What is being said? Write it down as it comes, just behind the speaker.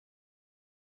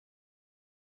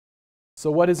So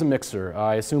what is a mixer?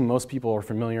 I assume most people are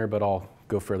familiar, but I'll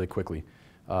go fairly quickly.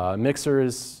 A mixer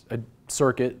is a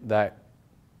circuit that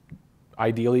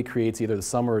ideally creates either the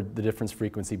sum or the difference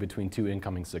frequency between two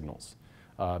incoming signals.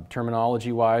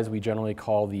 Terminology-wise, we generally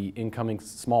call the incoming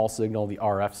small signal the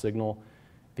RF signal.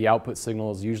 The output signal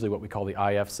is usually what we call the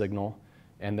IF signal.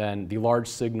 And then the large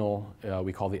signal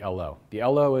we call the LO. The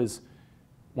LO is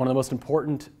one of the most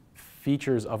important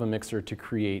features of a mixer to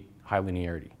create high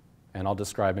linearity. And I'll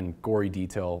describe in gory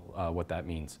detail what that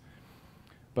means.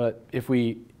 But if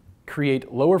we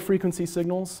create lower frequency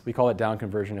signals, we call it down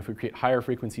conversion. If we create higher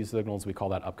frequency signals, we call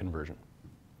that up conversion.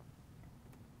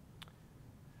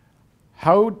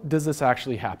 How does this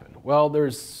actually happen? Well,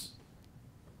 there's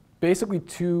basically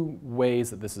two ways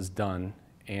that this is done.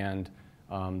 And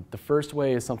the first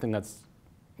way is something that's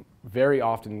very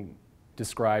often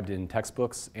described in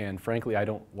textbooks, and frankly, I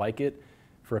don't like it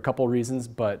for a couple of reasons,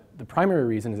 but the primary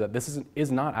reason is that this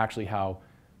is not actually how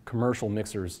commercial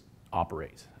mixers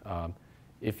operate.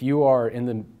 If you are in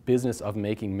the business of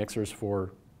making mixers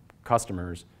for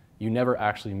customers, you never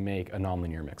actually make a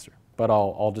nonlinear mixer. But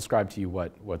I'll describe to you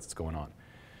what's going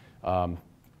on.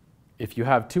 If you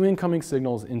have two incoming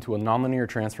signals into a nonlinear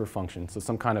transfer function, so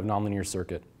some kind of nonlinear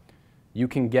circuit, you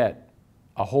can get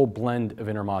a whole blend of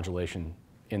intermodulation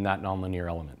in that nonlinear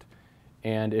element.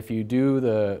 And if you do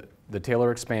the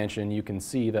Taylor expansion, you can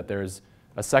see that there's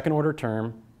a second order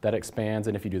term that expands,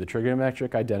 and if you do the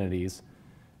trigonometric identities,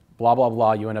 blah, blah,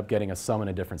 blah, you end up getting a sum and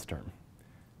a difference term.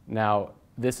 Now,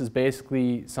 this is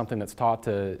basically something that's taught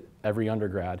to every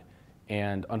undergrad,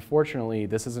 and unfortunately,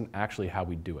 this isn't actually how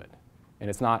we do it. And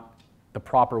it's not the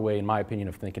proper way, in my opinion,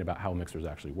 of thinking about how mixers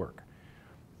actually work.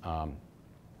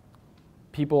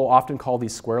 People often call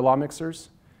these square law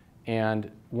mixers,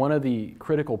 and one of the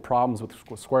critical problems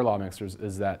with square law mixers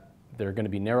is that they're going to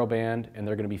be narrowband and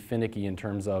they're going to be finicky in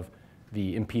terms of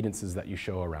the impedances that you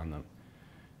show around them.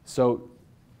 So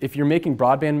if you're making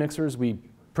broadband mixers, we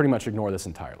pretty much ignore this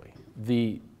entirely.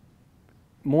 The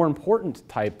more important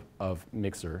type of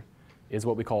mixer is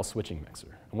what we call a switching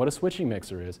mixer. And what a switching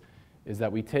mixer is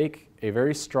that we take a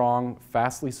very strong,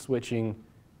 fastly switching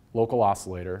local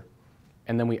oscillator,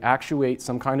 and then we actuate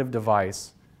some kind of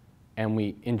device, and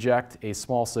we inject a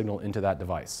small signal into that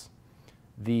device.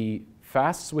 The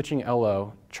fast switching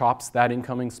LO chops that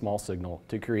incoming small signal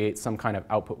to create some kind of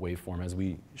output waveform, as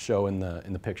we show in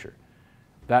the picture.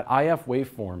 That IF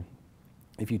waveform,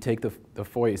 if you take the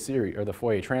Fourier series or the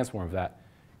Fourier transform of that,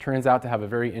 turns out to have a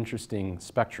very interesting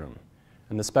spectrum.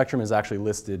 And the spectrum is actually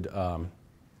listed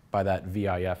by that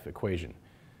VIF equation.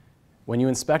 When you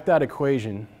inspect that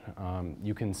equation,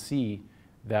 you can see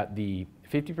that the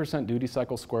 50% duty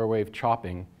cycle square wave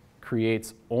chopping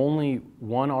creates only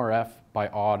one RF by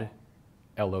odd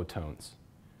LO tones.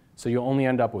 So you only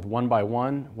end up with 1 by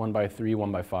 1, 1 by 3,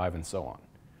 1 by 5, and so on.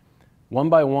 1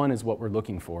 by 1 is what we're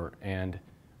looking for, and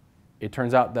it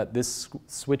turns out that this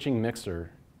switching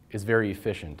mixer is very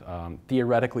efficient.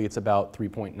 Theoretically, it's about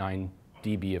 3.9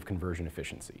 dB of conversion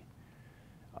efficiency.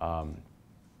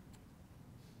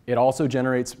 It also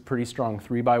generates pretty strong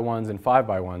 3 by 1s and 5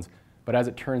 by 1s, but as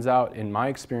it turns out, in my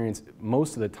experience,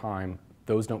 most of the time,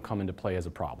 those don't come into play as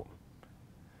a problem.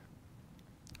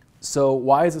 So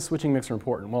why is a switching mixer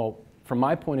important? Well, from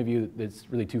my point of view, it's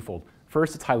really twofold.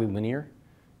 First, it's highly linear.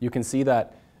 You can see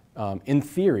that, in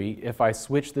theory, if I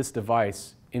switch this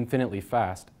device infinitely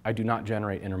fast, I do not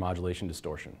generate intermodulation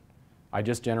distortion. I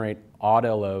just generate odd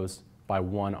LOs by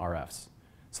 1 RFs.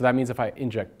 So that means if I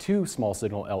inject two small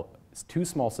signal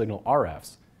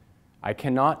RFs, I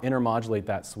cannot intermodulate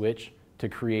that switch to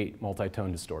create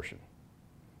multi-tone distortion.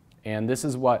 And this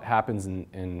is what happens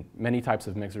in many types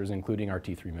of mixers, including our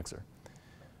T3 mixer.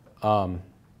 And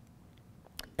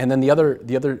then the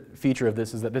other feature of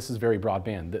this is that this is very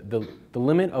broadband. The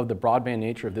limit of the broadband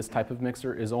nature of this type of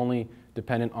mixer is only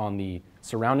dependent on the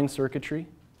surrounding circuitry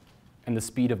and the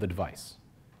speed of the device.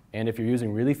 And if you're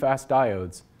using really fast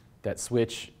diodes that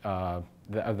switch,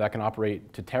 that can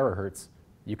operate to terahertz,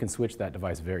 you can switch that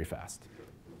device very fast.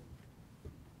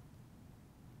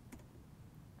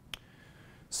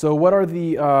 So what are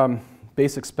the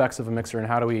basic specs of a mixer,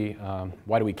 and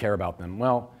why do we care about them?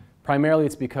 Well, primarily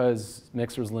it's because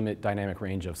mixers limit dynamic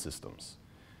range of systems.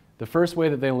 The first way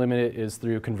that they limit it is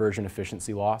through conversion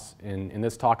efficiency loss. In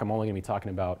this talk, I'm only going to be talking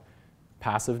about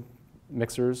passive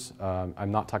mixers.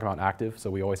 I'm not talking about active, so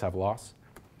we always have loss.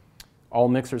 All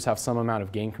mixers have some amount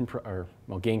of gain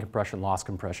compression, loss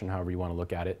compression, however you want to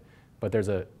look at it, but there's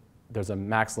a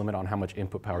max limit on how much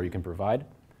input power you can provide.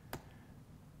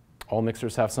 All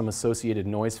mixers have some associated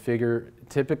noise figure.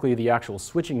 Typically, the actual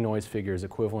switching noise figure is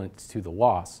equivalent to the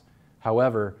loss.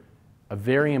 However, a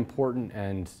very important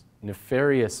and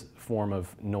nefarious form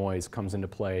of noise comes into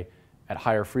play at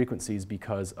higher frequencies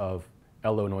because of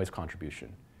LO noise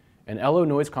contribution. And LO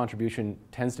noise contribution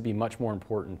tends to be much more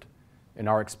important in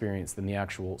our experience than the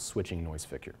actual switching noise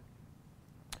figure.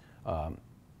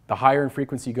 The higher in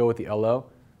frequency you go with the LO,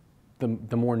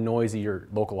 the more noisy your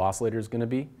local oscillator is going to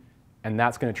be, and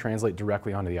that's going to translate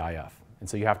directly onto the IF. And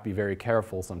so you have to be very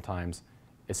careful sometimes,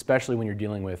 especially when you're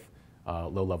dealing with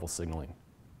low-level signaling.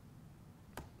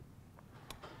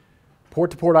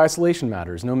 Port-to-port isolation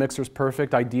matters. No mixer is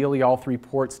perfect. Ideally, all three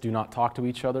ports do not talk to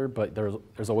each other, but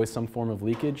there's always some form of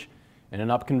leakage. In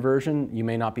an up conversion, you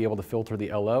may not be able to filter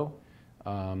the LO,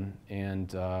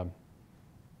 and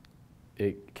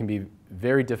it can be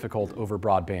very difficult over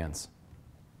broad bands.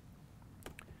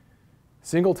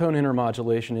 Single-tone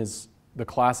intermodulation is the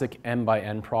classic M by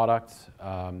N product.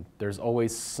 There's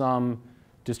always some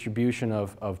distribution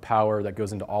of power that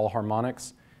goes into all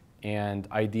harmonics, and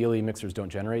ideally mixers don't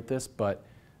generate this, but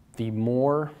the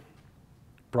more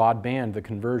broadband the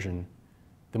conversion,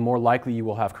 the more likely you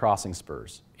will have crossing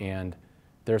spurs. And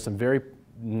there are some very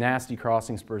nasty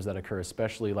crossing spurs that occur,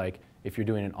 especially like if you're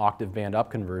doing an octave band up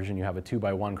conversion, you have a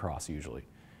 2x1 cross usually.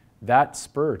 That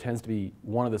spur tends to be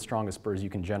one of the strongest spurs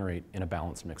you can generate in a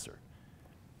balanced mixer.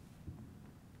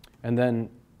 And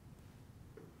then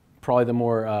probably the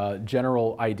more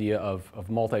general idea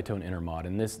of multi-tone intermod.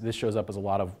 And this shows up as a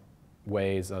lot of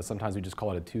ways. Sometimes we just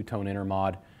call it a two-tone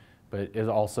intermod, but it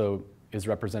also is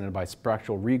represented by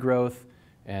spectral regrowth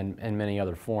and many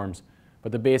other forms.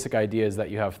 But the basic idea is that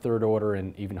you have third order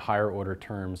and even higher order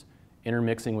terms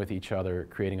intermixing with each other,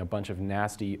 creating a bunch of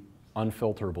nasty,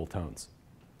 unfilterable tones.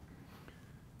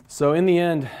 So in the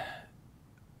end,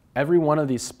 every one of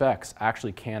these specs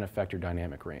actually can affect your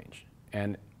dynamic range.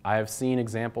 And I have seen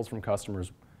examples from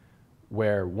customers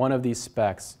where one of these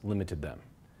specs limited them,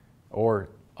 or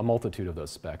a multitude of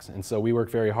those specs. And so we work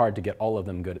very hard to get all of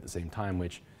them good at the same time,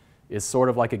 which is sort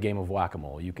of like a game of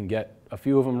whack-a-mole. You can get a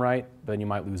few of them right, but then you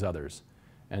might lose others.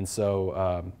 And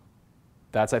so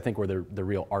that's, I think, where the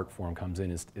real art form comes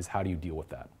in, is how do you deal with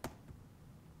that.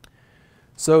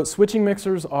 So switching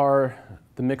mixers are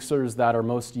the mixers that are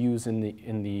most used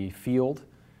in the field,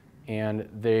 and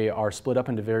they are split up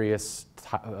into various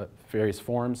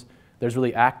forms. There's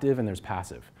really active and there's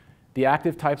passive. The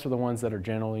active types are the ones that are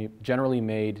generally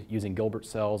made using Gilbert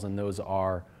cells, and those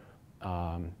are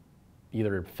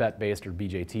either FET-based or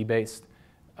BJT-based.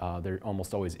 They're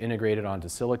almost always integrated onto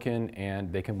silicon,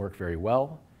 and they can work very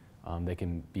well. They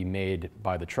can be made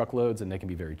by the truckloads, and they can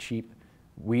be very cheap.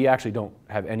 We actually don't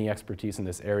have any expertise in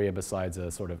this area besides a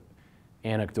sort of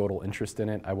anecdotal interest in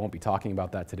it. I won't be talking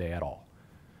about that today at all.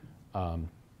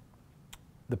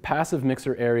 The passive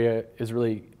mixer area is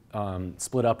really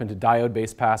split up into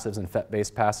diode-based passives and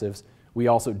FET-based passives. We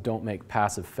also don't make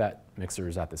passive FET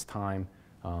mixers at this time.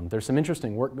 There's some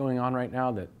interesting work going on right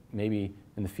now that maybe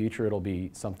in the future it'll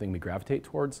be something we gravitate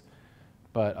towards.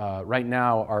 But right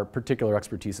now our particular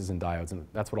expertise is in diodes, and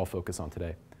that's what I'll focus on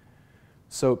today.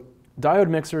 So diode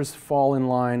mixers fall in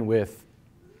line with,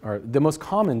 or the most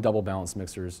common double balanced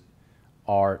mixers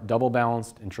are double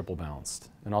balanced and triple balanced.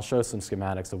 And I'll show some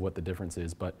schematics of what the difference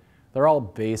is, but they're all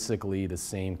basically the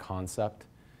same concept.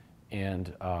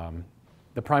 And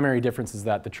the primary difference is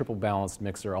that the triple balanced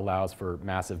mixer allows for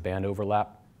massive band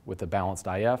overlap with the balanced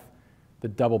IF. The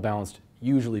double balanced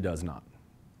usually does not.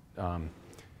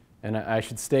 And I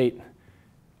should state,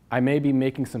 I may be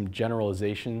making some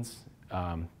generalizations.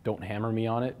 Don't hammer me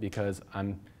on it, because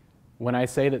when I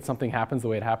say that something happens the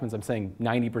way it happens, I'm saying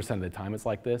 90% of the time it's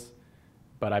like this.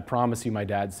 But I promise you my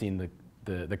dad's seen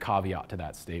the caveat to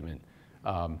that statement.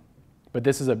 But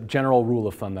this is a general rule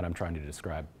of thumb that I'm trying to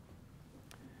describe.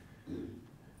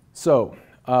 So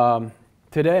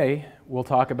today we'll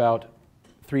talk about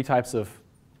three types of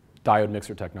diode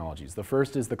mixer technologies. The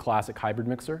first is the classic hybrid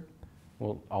mixer.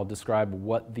 I'll describe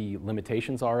what the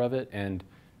limitations are of it and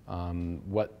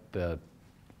what the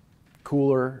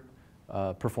cooler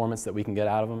performance that we can get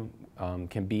out of them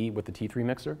can be with the T3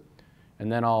 mixer.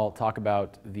 And then I'll talk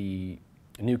about the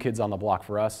new kids on the block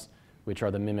for us, which are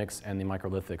the mimics and the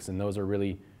microlithics, and those are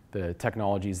really the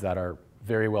technologies that are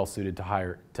very well suited to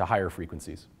higher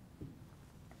frequencies.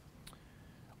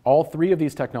 All three of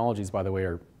these technologies, by the way,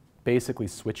 are basically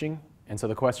switching, and so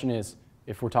the question is,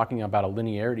 if we're talking about from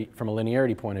a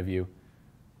linearity point of view,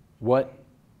 what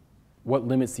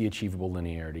limits the achievable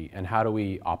linearity, and how do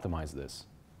we optimize this?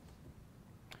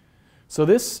 So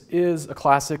this is a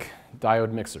classic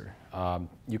diode mixer.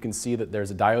 You can see that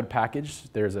there's a diode package.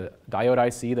 There's a diode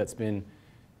IC that's been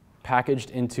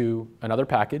packaged into another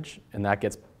package, and that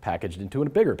gets packaged into a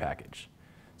bigger package.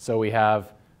 So we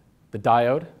have the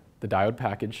diode, the diode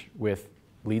package with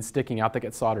leads sticking out that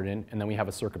get soldered in, and then we have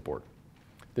a circuit board.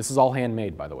 This is all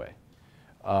handmade, by the way.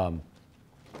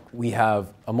 We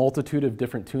have a multitude of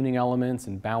different tuning elements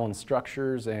and balanced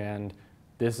structures, and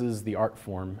this is the art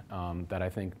form that I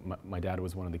think my dad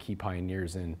was one of the key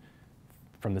pioneers in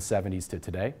from the 70s to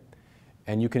today.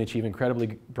 And you can achieve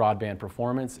incredibly broadband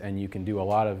performance, and you can do a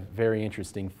lot of very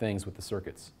interesting things with the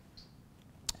circuits.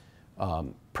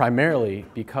 Primarily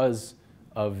because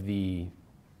of the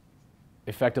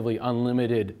effectively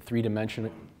unlimited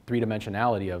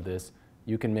three-dimensionality of this,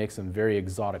 you can make some very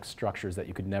exotic structures that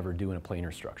you could never do in a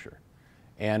planar structure.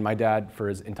 And my dad, for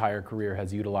his entire career,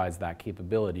 has utilized that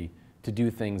capability to do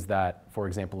things that, for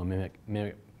example, a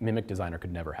mimic designer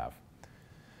could never have.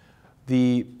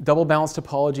 The double balanced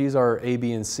topologies are A,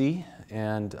 B, and C,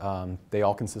 and they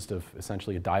all consist of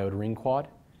essentially a diode ring quad.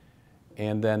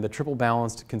 And then the triple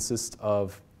balanced consists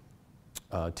of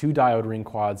 2 diode ring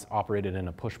quads operated in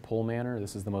a push-pull manner.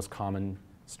 This is the most common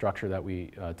structure that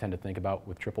we tend to think about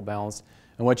with triple balanced.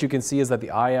 And what you can see is that the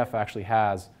IF actually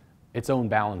has its own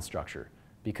balance structure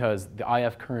because the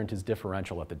IF current is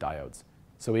differential at the diodes.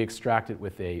 So we extract it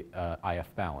with a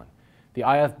IF balun. The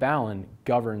IF balun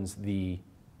governs the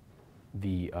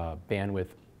bandwidth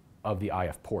of the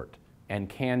IF port and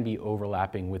can be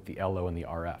overlapping with the LO and the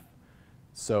RF.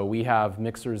 So we have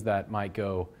mixers that might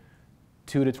go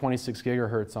 2 to 26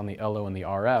 gigahertz on the LO and the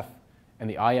RF, and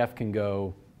the IF can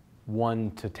go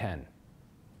 1 to 10.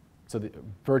 So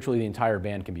virtually the entire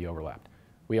band can be overlapped.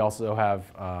 We also have,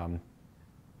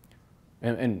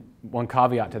 and one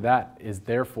caveat to that is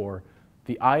therefore,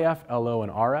 the IF, LO,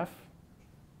 and RF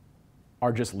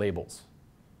are just labels.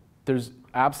 There's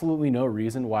absolutely no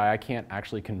reason why I can't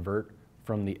actually convert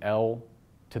from the L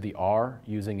to the R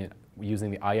using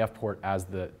the IF port as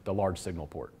the large signal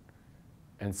port.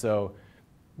 And so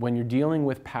when you're dealing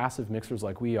with passive mixers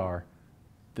like we are,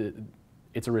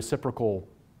 it's a reciprocal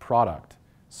product.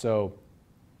 So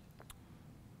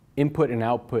input and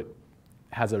output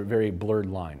has a very blurred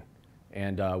line.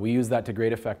 And we use that to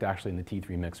great effect actually in the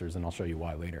T3 mixers, and I'll show you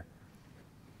why later.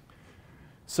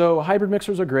 So hybrid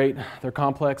mixers are great. They're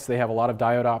complex, they have a lot of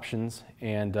diode options,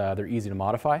 and they're easy to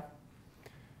modify.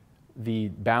 The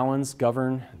baluns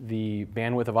govern the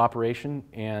bandwidth of operation,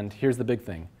 and here's the big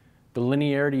thing. The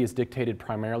linearity is dictated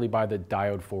primarily by the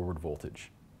diode forward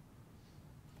voltage.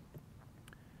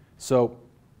 So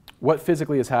what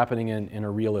physically is happening in a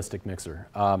realistic mixer?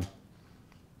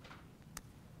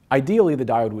 Ideally, the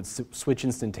diode would switch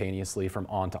instantaneously from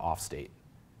on to off state.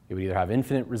 It would either have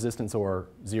infinite resistance or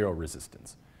 0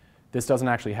 resistance. This doesn't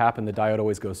actually happen. The diode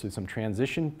always goes through some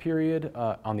transition period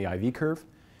on the IV curve.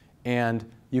 And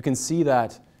you can see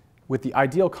that with the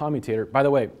ideal commutator, by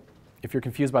the way, if you're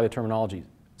confused by the terminology,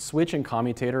 switch and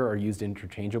commutator are used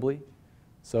interchangeably.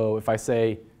 So if I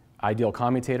say ideal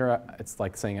commutator, it's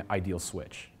like saying ideal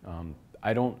switch.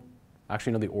 I don't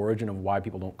actually know the origin of why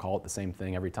people don't call it the same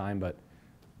thing every time, but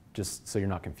just so you're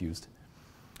not confused.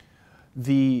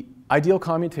 The ideal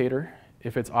commutator,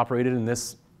 if it's operated in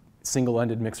this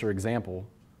single-ended mixer example,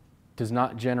 does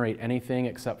not generate anything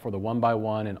except for the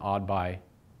 1x1 and odd by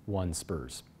 1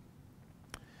 spurs.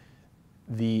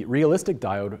 The realistic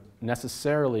diode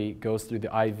necessarily goes through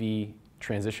the IV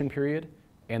transition period,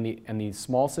 and the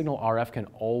small signal RF can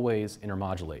always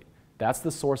intermodulate. That's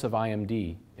the source of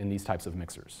IMD in these types of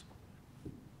mixers.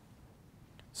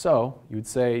 So you would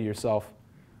say to yourself,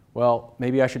 well,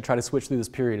 maybe I should try to switch through this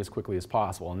period as quickly as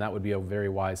possible, and that would be a very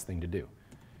wise thing to do.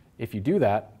 If you do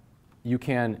that, you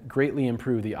can greatly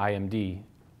improve the IMD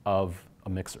of a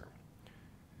mixer.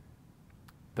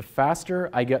 The faster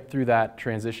I get through that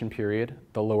transition period,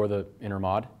 the lower the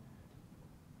intermod,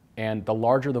 and the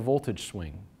larger the voltage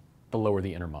swing, the lower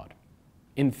the intermod,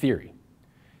 in theory.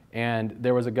 And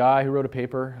there was a guy who wrote a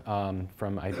paper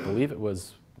from, I believe it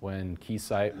was when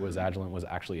Keysight was Agilent was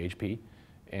actually HP.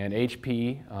 And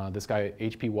HP, this guy,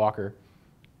 HP Walker,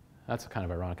 that's kind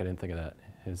of ironic, I didn't think of that.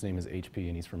 His name is HP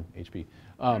and he's from HP.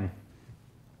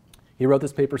 He wrote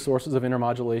this paper, Sources of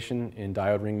Intermodulation in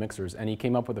Diode Ring Mixers, and he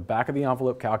came up with a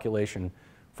back-of-the-envelope calculation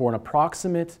for an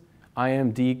approximate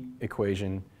IMD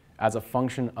equation as a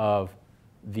function of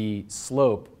the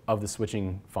slope of the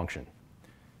switching function.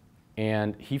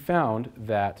 And he found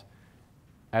that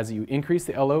as you increase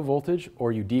the LO voltage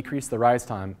or you decrease the rise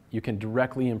time, you can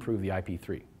directly improve the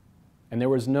IP3. And there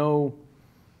was no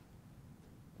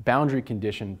boundary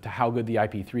condition to how good the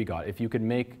IP3 got. If you could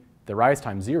make the rise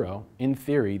time 0, in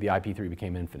theory, the IP3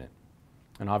 became infinite.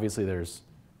 And obviously there's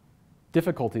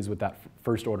difficulties with that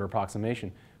first order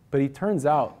approximation. But it turns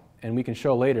out, and we can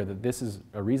show later, that this is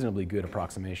a reasonably good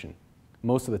approximation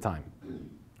most of the time.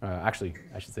 Actually,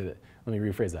 I should say that. Let me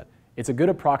rephrase that. It's a good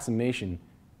approximation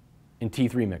in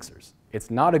T3 mixers.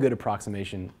 It's not a good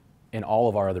approximation in all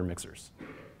of our other mixers.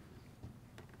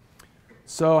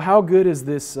 So how good is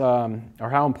this, or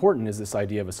how important is this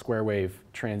idea of a square wave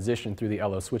transition through the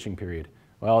LO switching period?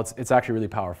 Well, it's actually really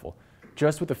powerful.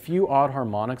 Just with a few odd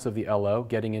harmonics of the LO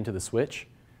getting into the switch,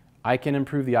 I can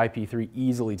improve the IP3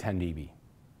 easily 10 dB.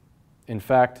 In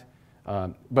fact,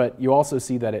 but you also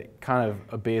see that it kind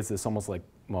of obeys this almost like,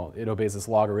 well, it obeys this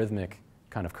logarithmic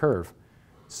kind of curve.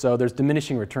 So there's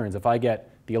diminishing returns. If I get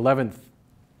the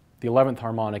 11th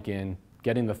harmonic in,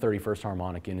 getting the 31st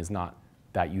harmonic in is not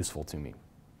that useful to me.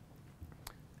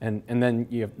 And then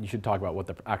you should talk about what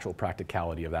the actual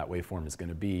practicality of that waveform is going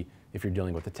to be if you're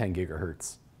dealing with a 10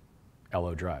 gigahertz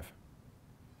LO drive.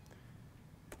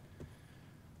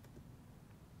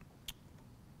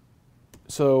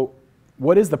 So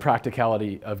what is the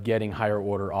practicality of getting higher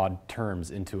order odd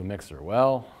terms into a mixer?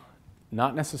 Well,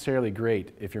 not necessarily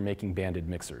great if you're making banded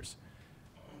mixers.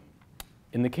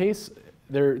 In the case,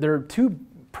 there are two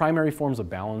primary forms of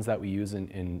balance that we use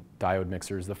in diode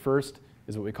mixers. The first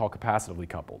is what we call capacitively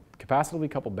coupled. Capacitively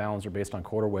coupled balance are based on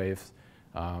quarter waves.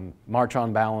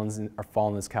 March-on balance fall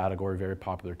in this category, very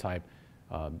popular type.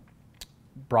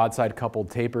 Broadside coupled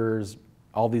tapers,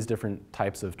 all these different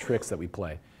types of tricks that we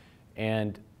play.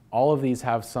 And all of these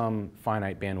have some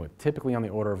finite bandwidth, typically on the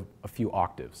order of a few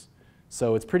octaves.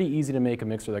 So it's pretty easy to make a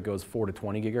mixer that goes 4 to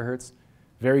 20 gigahertz.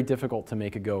 Very difficult to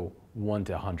make it go 1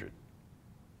 to 100.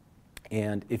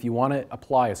 And if you want to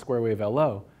apply a square wave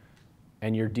LO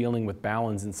and you're dealing with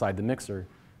balance inside the mixer,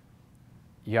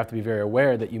 you have to be very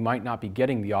aware that you might not be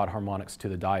getting the odd harmonics to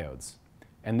the diodes.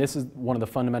 And this is one of the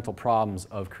fundamental problems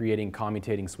of creating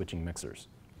commutating switching mixers.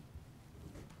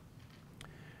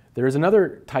 There is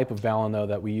another type of balun, though,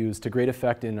 that we use to great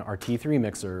effect in our T3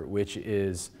 mixer, which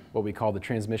is what we call the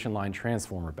transmission line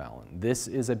transformer balun. This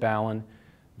is a balun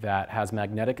that has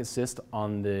magnetic assist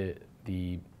on the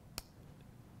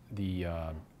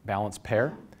balance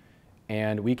pair,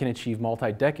 and we can achieve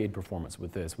multi-decade performance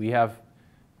with this. We have,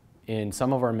 in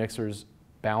some of our mixers,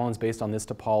 baluns based on this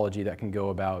topology that can go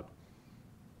about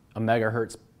a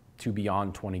megahertz to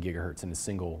beyond 20 gigahertz in a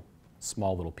single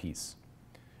small little piece.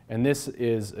 And this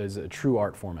is a true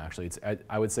art form, actually.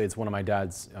 I would say it's one of my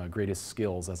dad's greatest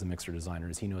skills as a mixer designer,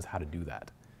 is he knows how to do that.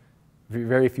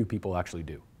 Very few people actually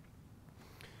do.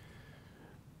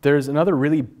 There's another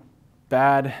really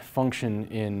bad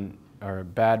function or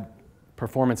bad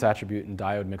performance attribute in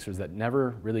diode mixers that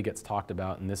never really gets talked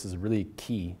about, and this is really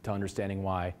key to understanding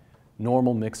why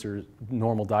normal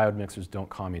diode mixers don't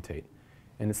commutate.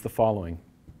 And it's the following.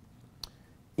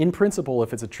 In principle,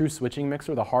 if it's a true switching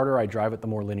mixer, the harder I drive it, the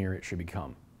more linear it should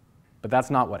become. But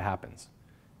that's not what happens.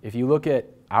 If you look at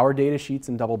our data sheets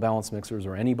in double balance mixers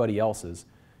or anybody else's,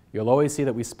 you'll always see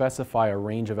that we specify a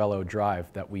range of LO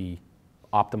drive that we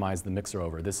optimize the mixer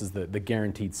over. This is the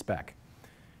guaranteed spec.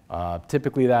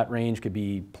 Typically that range could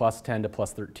be plus 10 to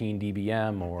plus 13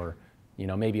 dBm, or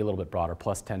maybe a little bit broader,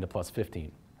 plus 10 to plus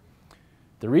 15.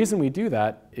 The reason we do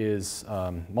that is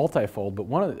multifold, but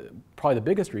probably the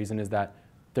biggest reason is that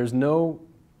there's no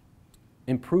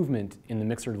improvement in the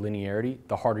mixer linearity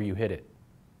the harder you hit it.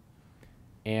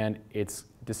 And it's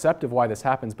deceptive why this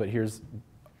happens, but here's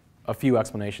a few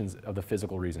explanations of the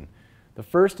physical reason. The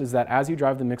first is that as you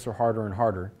drive the mixer harder and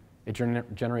harder, it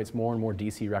generates more and more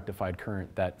DC rectified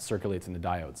current that circulates in the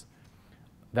diodes.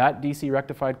 That DC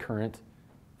rectified current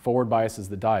forward biases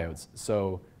the diodes,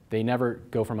 so they never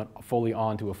go from a fully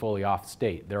on to a fully off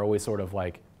state. They're always sort of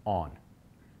like on.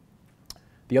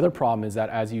 The other problem is that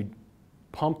as you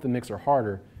pump the mixer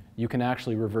harder, you can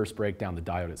actually reverse break down the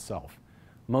diode itself.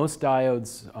 Most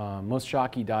diodes, most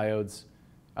Schottky diodes,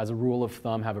 as a rule of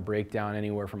thumb, have a breakdown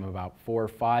anywhere from about 4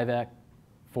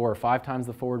 or 5 times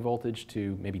the forward voltage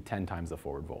to maybe 10 times the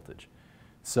forward voltage.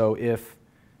 So if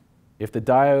the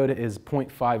diode is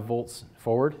 0.5 volts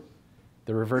forward,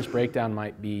 the reverse breakdown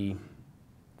might be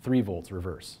 3 volts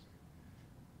reverse.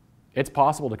 It's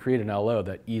possible to create an LO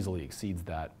that easily exceeds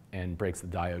that and breaks the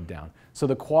diode down. So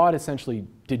the quad essentially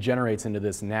degenerates into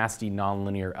this nasty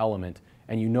nonlinear element,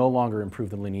 and you no longer improve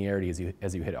the linearity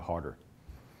as you hit it harder.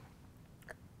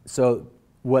 So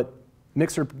what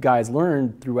mixer guys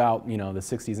learned throughout the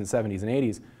 60s and 70s and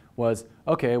 80s was,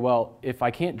 okay, well, if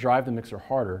I can't drive the mixer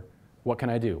harder, what can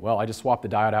I do? Well, I just swap the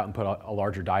diode out and put a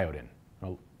larger diode in,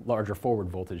 a larger forward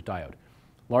voltage diode.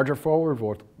 Larger forward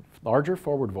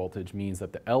voltage means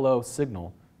that the LO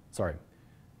signal,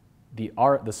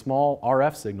 the small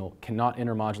RF signal cannot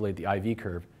intermodulate the IV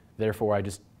curve, therefore I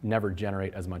just never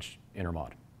generate as much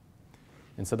intermod.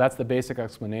 And so that's the basic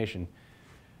explanation.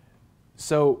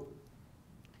 So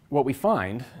what we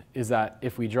find is that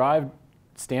if we drive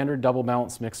standard double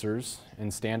balance mixers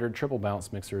and standard triple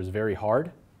balance mixers very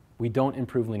hard, we don't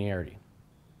improve linearity.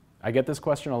 I get this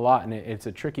question a lot, and it's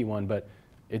a tricky one, but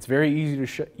it's very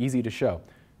easy to show.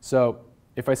 So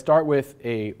if I start with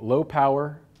a low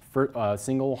power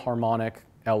single harmonic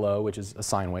LO, which is a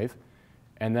sine wave,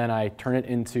 and then I turn it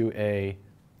into a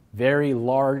very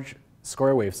large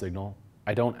square wave signal,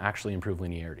 I don't actually improve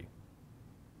linearity.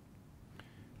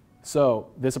 So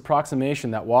this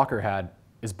approximation that Walker had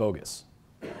is bogus.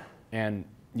 And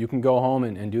you can go home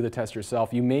and do the test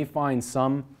yourself. You may find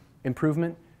some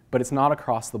improvement, but it's not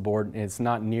across the board, and it's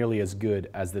not nearly as good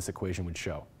as this equation would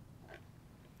show.